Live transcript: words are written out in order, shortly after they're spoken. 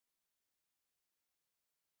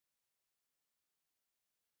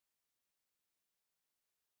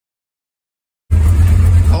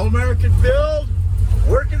American Build,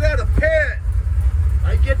 working at a pit.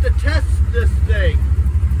 I get to test this thing,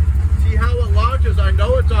 see how it launches. I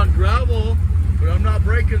know it's on gravel, but I'm not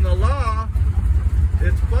breaking the law.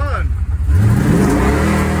 It's fun.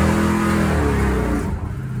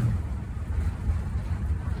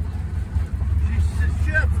 She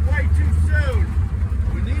ships way too soon.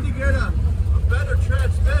 We need to get a better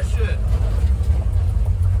transmission.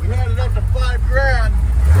 We had it up to $5 grand.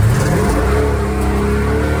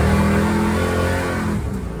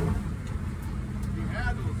 The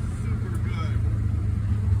handle's super good.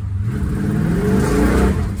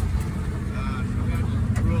 The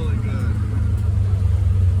handle's really good.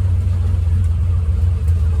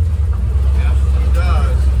 Yes, she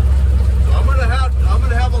does. So I'm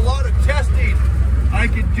gonna have a lot of testing I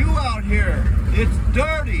can do out here. It's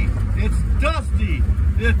dirty, it's dusty,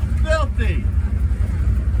 it's filthy.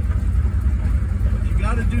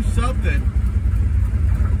 Got to do something.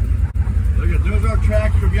 Look at, there's our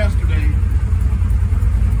tracks from yesterday.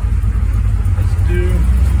 Let's do